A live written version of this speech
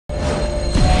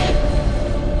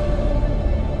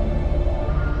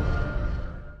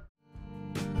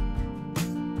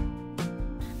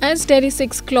As Delhi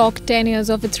 6 clocked 10 years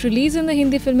of its release in the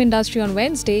Hindi film industry on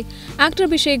Wednesday, actor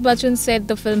Abhishek Bachchan said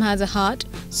the film has a heart,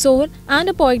 soul, and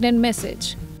a poignant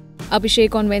message.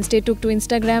 Abhishek on Wednesday took to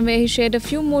Instagram where he shared a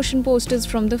few motion posters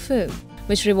from the film,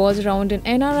 which revolves around an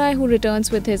NRI who returns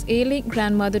with his ailing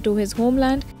grandmother to his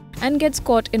homeland and gets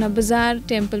caught in a bizarre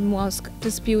temple-mosque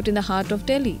dispute in the heart of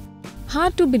Delhi.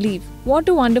 Hard to believe what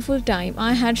a wonderful time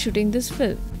I had shooting this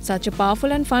film. Such a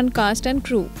powerful and fun cast and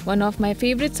crew. One of my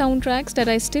favorite soundtracks that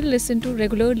I still listen to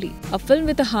regularly. A film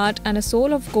with a heart and a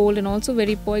soul of gold and also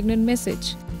very poignant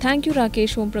message. Thank you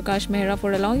Rakesh Om Prakash Mehra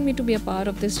for allowing me to be a part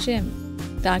of this gem.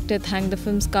 The actor thanked the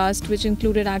film's cast, which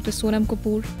included actors Sonam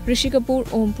Kapoor, Rishi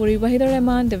Kapoor, Om Puri, Wahida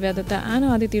Rahman, Divya Datta and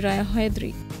Aditi Rai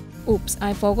Haidri. Oops,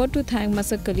 I forgot to thank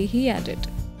Masak Ali, he added.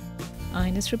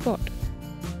 INS report.